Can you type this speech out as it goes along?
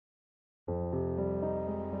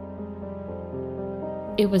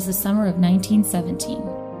It was the summer of 1917.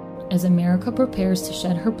 As America prepares to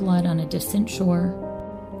shed her blood on a distant shore,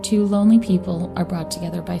 two lonely people are brought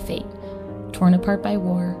together by fate, torn apart by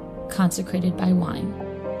war, consecrated by wine.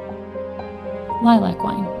 Lilac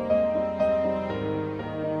Wine.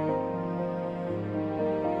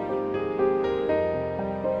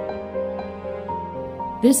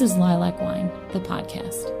 This is Lilac Wine, the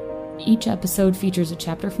podcast. Each episode features a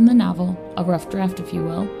chapter from the novel, a rough draft if you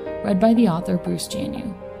will, read by the author Bruce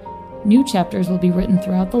Janu. New chapters will be written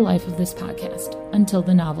throughout the life of this podcast, until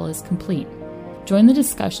the novel is complete. Join the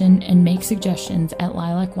discussion and make suggestions at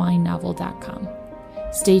lilacwinenovel.com.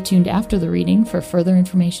 Stay tuned after the reading for further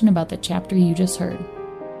information about the chapter you just heard.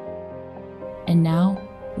 And now,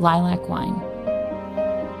 Lilac Wine.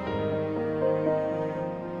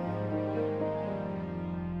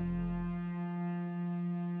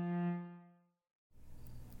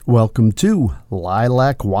 Welcome to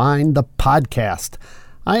Lilac Wine, the podcast.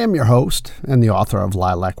 I am your host and the author of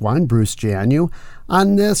Lilac Wine, Bruce Janu.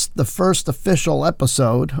 On this, the first official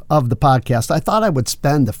episode of the podcast, I thought I would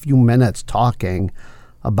spend a few minutes talking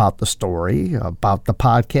about the story, about the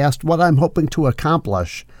podcast, what I'm hoping to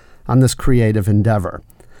accomplish on this creative endeavor.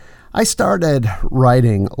 I started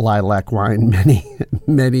writing Lilac Wine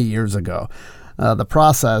many years ago. The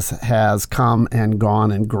process has come and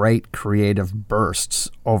gone in great creative bursts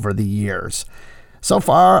over the years. So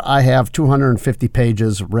far, I have 250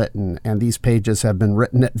 pages written, and these pages have been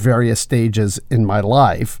written at various stages in my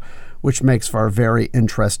life, which makes for a very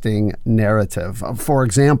interesting narrative. For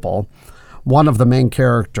example, one of the main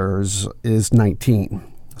characters is 19.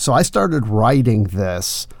 So I started writing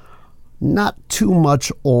this not too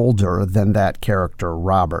much older than that character,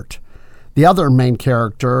 Robert. The other main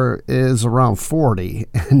character is around 40,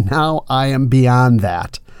 and now I am beyond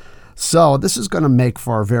that. So this is going to make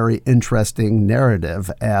for a very interesting narrative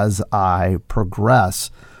as I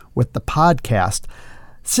progress with the podcast,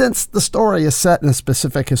 since the story is set in a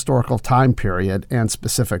specific historical time period and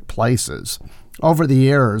specific places. Over the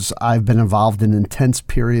years, I've been involved in intense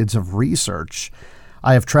periods of research.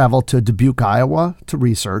 I have traveled to Dubuque, Iowa to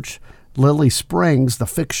research. Lily Springs, the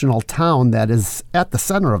fictional town that is at the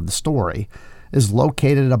center of the story, is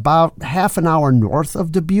located about half an hour north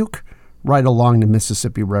of Dubuque, right along the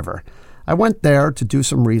Mississippi River. I went there to do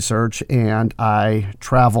some research, and I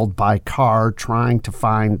traveled by car trying to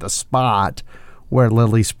find the spot where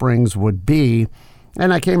Lily Springs would be,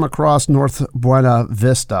 and I came across North Buena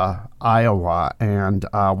Vista, Iowa, and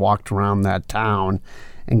walked around that town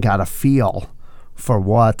and got a feel for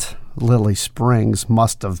what Lily Springs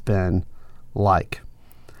must have been like.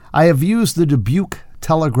 I have used the Dubuque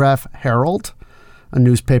Telegraph-Herald, a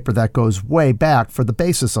newspaper that goes way back, for the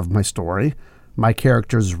basis of my story. My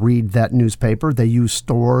characters read that newspaper. They use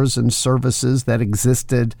stores and services that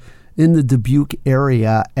existed in the Dubuque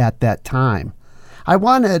area at that time. I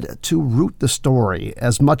wanted to root the story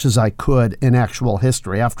as much as I could in actual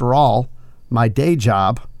history. After all, my day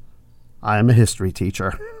job, I am a history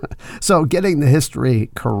teacher. So getting the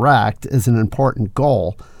history correct is an important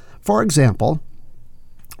goal. For example,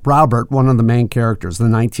 Robert, one of the main characters, the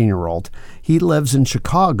 19-year-old, he lives in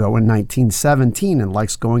Chicago in 1917 and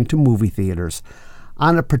likes going to movie theaters.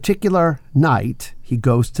 On a particular night, he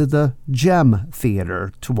goes to the Gem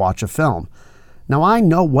Theater to watch a film. Now, I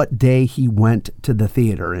know what day he went to the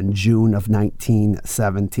theater in June of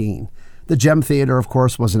 1917. The Gem Theater, of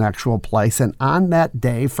course, was an actual place, and on that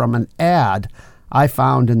day, from an ad I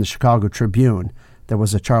found in the Chicago Tribune, there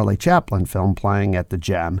was a Charlie Chaplin film playing at the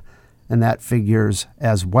Gem, and that figures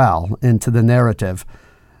as well into the narrative.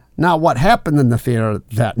 Now, what happened in the theater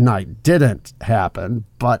that night didn't happen,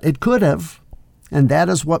 but it could have, and that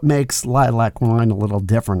is what makes Lilac Wine a little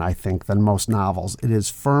different, I think, than most novels. It is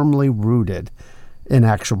firmly rooted in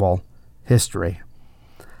actual history.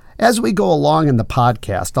 As we go along in the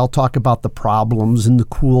podcast, I'll talk about the problems and the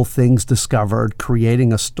cool things discovered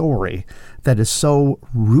creating a story that is so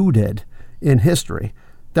rooted in history.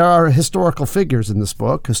 There are historical figures in this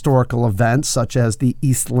book, historical events such as the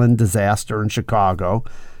Eastland disaster in Chicago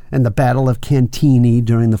and the Battle of Cantigny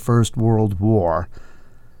during the First World War.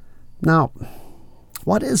 Now,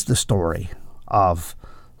 what is the story of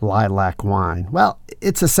Lilac Wine? Well,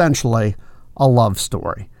 it's essentially a love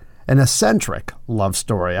story. An eccentric love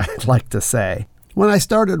story, I'd like to say. When I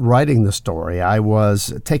started writing the story, I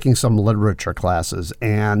was taking some literature classes,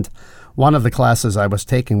 and one of the classes I was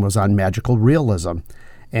taking was on magical realism,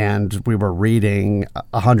 and we were reading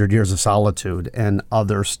 100 Years of Solitude and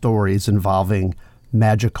other stories involving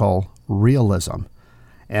magical realism.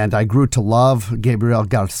 And I grew to love Gabriel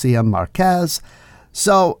Garcia Marquez,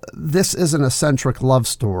 so this is an eccentric love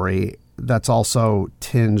story that's also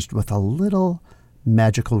tinged with a little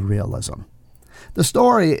magical realism. The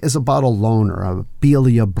story is about a loner,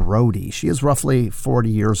 Abelia Brody. She is roughly 40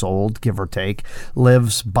 years old, give or take,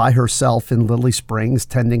 lives by herself in Lily Springs,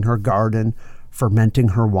 tending her garden, fermenting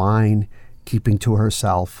her wine, keeping to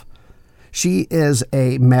herself. She is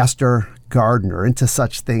a master gardener into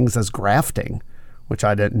such things as grafting, which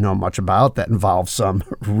I didn't know much about. That involves some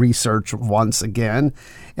research once again,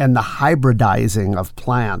 and the hybridizing of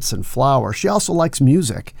plants and flowers. She also likes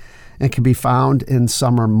music and can be found in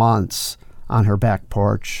summer months on her back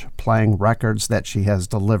porch, playing records that she has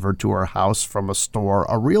delivered to her house from a store,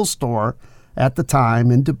 a real store at the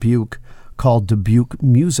time in Dubuque called Dubuque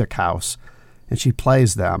Music House, and she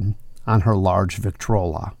plays them on her large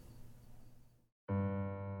Victrola.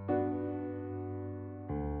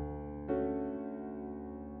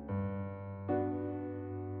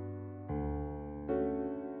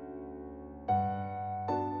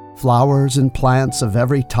 Flowers and plants of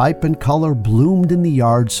every type and color bloomed in the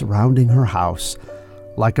yard surrounding her house.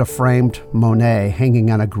 Like a framed Monet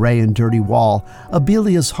hanging on a gray and dirty wall,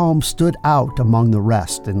 Abelia's home stood out among the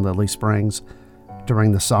rest in Lily Springs.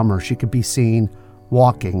 During the summer, she could be seen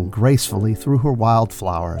walking gracefully through her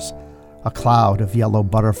wildflowers, a cloud of yellow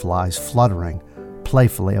butterflies fluttering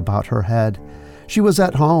playfully about her head. She was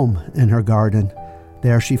at home in her garden.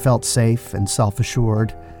 There she felt safe and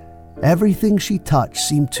self-assured. Everything she touched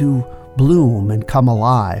seemed to bloom and come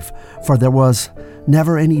alive, for there was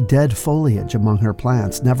never any dead foliage among her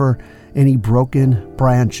plants, never any broken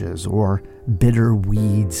branches or bitter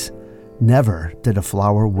weeds. Never did a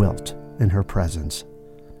flower wilt in her presence.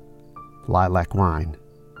 Lilac Wine,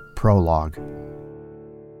 Prologue.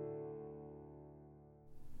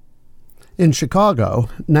 In Chicago,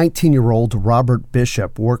 19-year-old Robert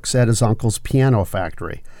Bishop works at his uncle's piano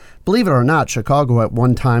factory. Believe it or not, Chicago at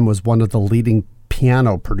one time was one of the leading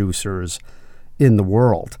piano producers in the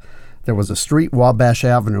world. There was a street, Wabash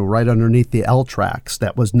Avenue, right underneath the L tracks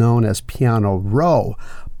that was known as Piano Row.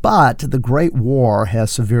 But the Great War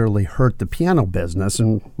has severely hurt the piano business,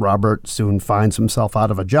 and Robert soon finds himself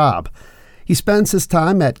out of a job. He spends his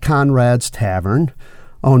time at Conrad's Tavern,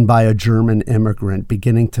 owned by a German immigrant,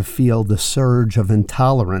 beginning to feel the surge of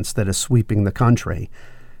intolerance that is sweeping the country.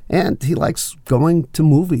 And he likes going to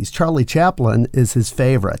movies. Charlie Chaplin is his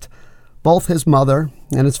favorite. Both his mother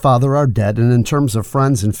and his father are dead, and in terms of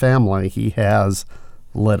friends and family, he has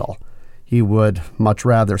little. He would much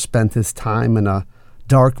rather spend his time in a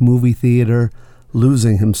dark movie theater,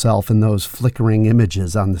 losing himself in those flickering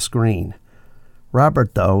images on the screen.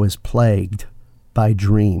 Robert, though, is plagued by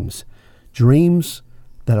dreams. Dreams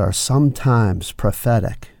that are sometimes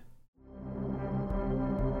prophetic.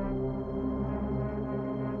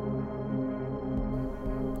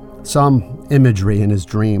 Some imagery in his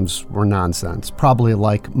dreams were nonsense, probably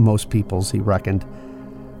like most people's, he reckoned.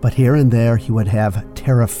 But here and there he would have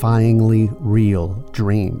terrifyingly real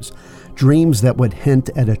dreams. Dreams that would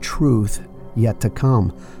hint at a truth yet to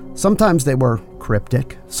come. Sometimes they were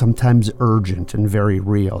cryptic, sometimes urgent and very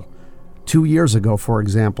real. 2 years ago, for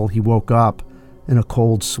example, he woke up in a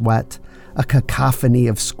cold sweat, a cacophony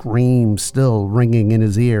of screams still ringing in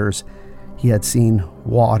his ears. He had seen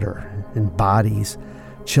water and bodies,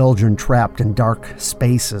 children trapped in dark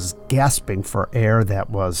spaces, gasping for air that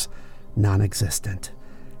was non-existent.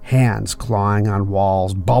 Hands clawing on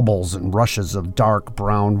walls, bubbles and rushes of dark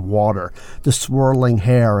brown water, the swirling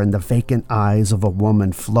hair and the vacant eyes of a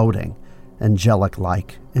woman floating,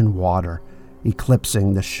 angelic-like, in water,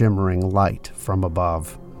 eclipsing the shimmering light from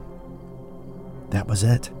above. That was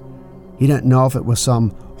it. He didn't know if it was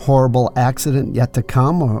some horrible accident yet to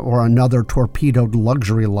come or another torpedoed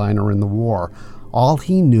luxury liner in the war. All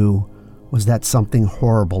he knew was that something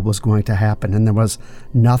horrible was going to happen, and there was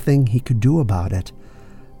nothing he could do about it.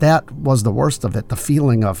 That was the worst of it, the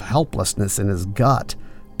feeling of helplessness in his gut.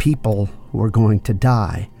 People who were going to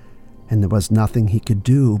die, and there was nothing he could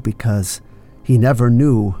do because he never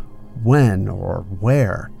knew when or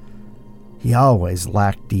where. He always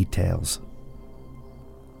lacked details.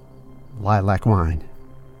 Lilac Wine,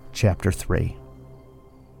 Chapter 3.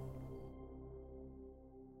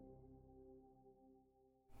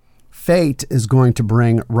 Fate is going to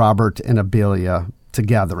bring Robert and Abelia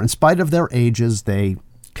together. In spite of their ages, they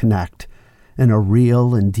connect in a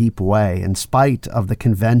real and deep way, in spite of the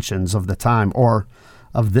conventions of the time, or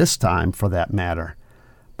of this time for that matter.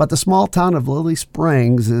 But the small town of Lily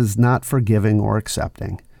Springs is not forgiving or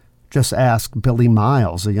accepting. Just ask Billy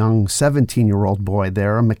Miles, a young 17-year-old boy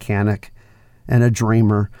there, a mechanic and a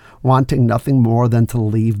dreamer, wanting nothing more than to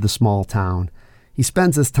leave the small town. He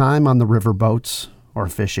spends his time on the riverboats or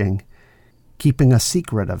fishing, keeping a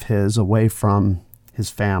secret of his away from his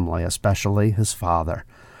family, especially his father.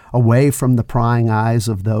 away from the prying eyes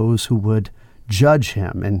of those who would judge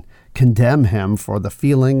him and condemn him for the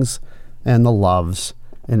feelings and the loves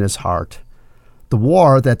in his heart. The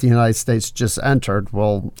war that the United States just entered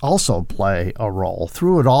will also play a role.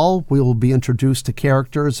 Through it all, we will be introduced to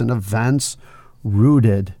characters and events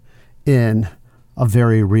rooted in a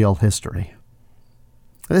very real history.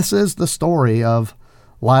 This is the story of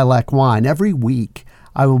Lilac Wine. Every week,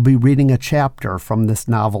 I will be reading a chapter from this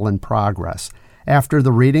novel in progress. After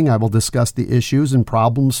the reading, I will discuss the issues and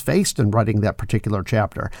problems faced in writing that particular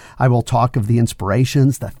chapter. I will talk of the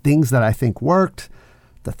inspirations, the things that I think worked,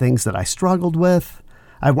 the things that I struggled with.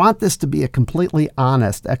 I want this to be a completely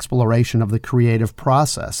honest exploration of the creative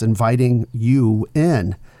process, inviting you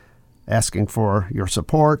in, asking for your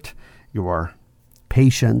support, your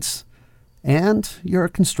patience, and your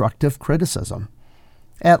constructive criticism.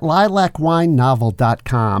 At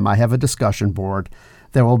lilacwinenovel.com, I have a discussion board.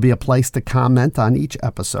 There will be a place to comment on each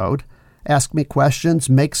episode, ask me questions,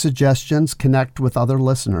 make suggestions, connect with other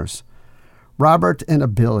listeners. Robert and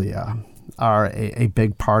Abelia are a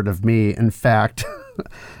big part of me. In fact,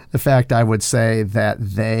 I would say that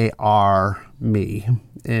they are me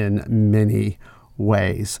in many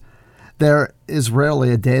ways. There is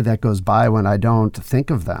rarely a day that goes by when I don't think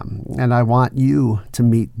of them, and I want you to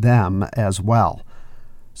meet them as well.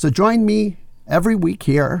 So join me every week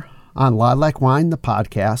here on Lilac Wine, the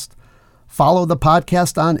podcast. Follow the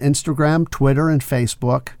podcast on Instagram, Twitter, and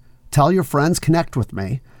Facebook. Tell your friends, connect with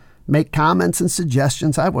me. Make comments and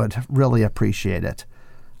suggestions. I would really appreciate it.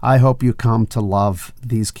 I hope you come to love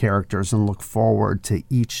these characters and look forward to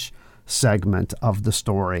each segment of the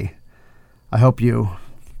story. I hope you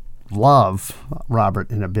love Robert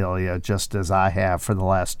and Abelia just as I have for the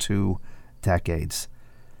last 2 decades.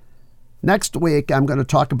 Next week, I'm going to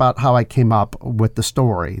talk about how I came up with the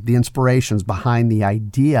story, the inspirations behind the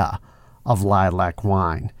idea of Lilac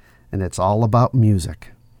Wine, and it's all about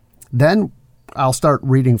music. Then I'll start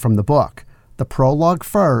reading from the book, the prologue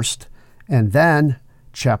first, and then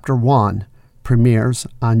Chapter 1 premieres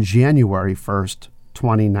on January 1st,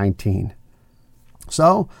 2019.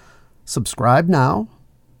 So, subscribe now.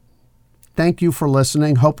 Thank you for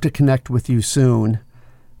listening. Hope to connect with you soon.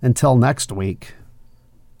 Until next week,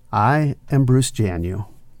 I am Bruce Janu.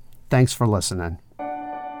 Thanks for listening.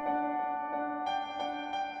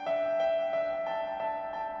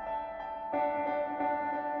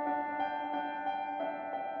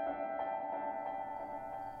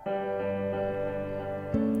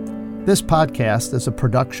 This podcast is a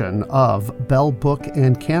production of Bell Book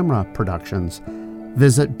and Camera Productions.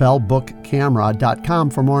 Visit bellbookcamera.com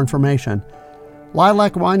for more information.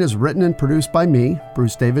 Lilac Wine is written and produced by me,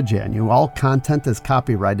 Bruce David Janu. All content is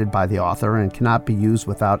copyrighted by the author and cannot be used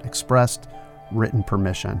without expressed written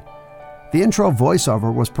permission. The intro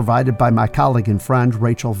voiceover was provided by my colleague and friend,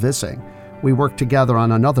 Rachel Vissing. We work together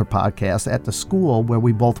on another podcast at the school where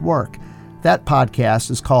we both work. That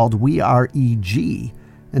podcast is called We Are EG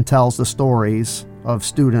and tells the stories of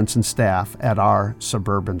students and staff at our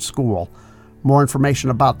suburban school. More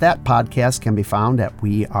information about that podcast can be found at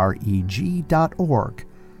weareg.org.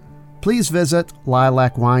 Please visit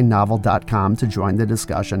lilacwinenovel.com to join the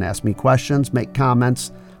discussion, ask me questions, make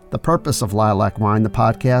comments. The purpose of Lilac Wine, the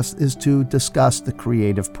podcast, is to discuss the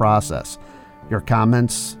creative process. Your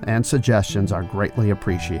comments and suggestions are greatly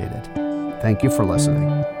appreciated. Thank you for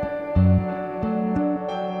listening.